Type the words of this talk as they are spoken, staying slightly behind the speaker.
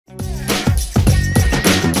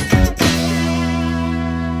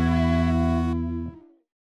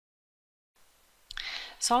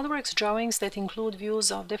SOLIDWORKS drawings that include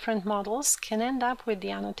views of different models can end up with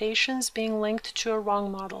the annotations being linked to a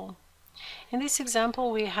wrong model. In this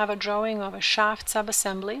example, we have a drawing of a shaft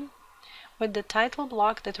subassembly with the title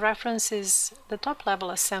block that references the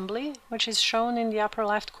top-level assembly, which is shown in the upper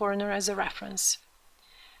left corner as a reference.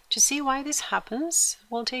 To see why this happens,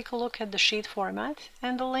 we'll take a look at the sheet format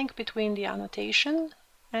and the link between the annotation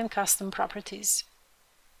and custom properties.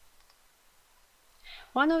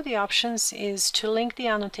 One of the options is to link the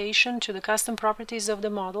annotation to the custom properties of the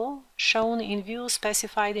model shown in view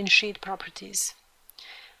specified in sheet properties.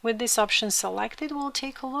 With this option selected, we'll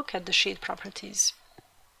take a look at the sheet properties.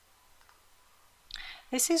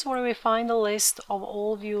 This is where we find a list of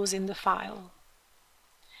all views in the file.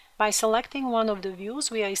 By selecting one of the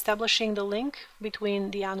views, we are establishing the link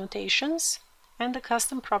between the annotations and the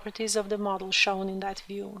custom properties of the model shown in that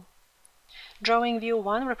view. Drawing view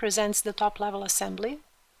 1 represents the top-level assembly.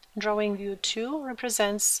 Drawing view 2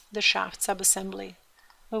 represents the shaft subassembly.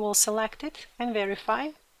 We will select it and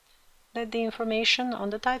verify that the information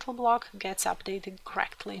on the title block gets updated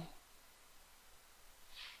correctly.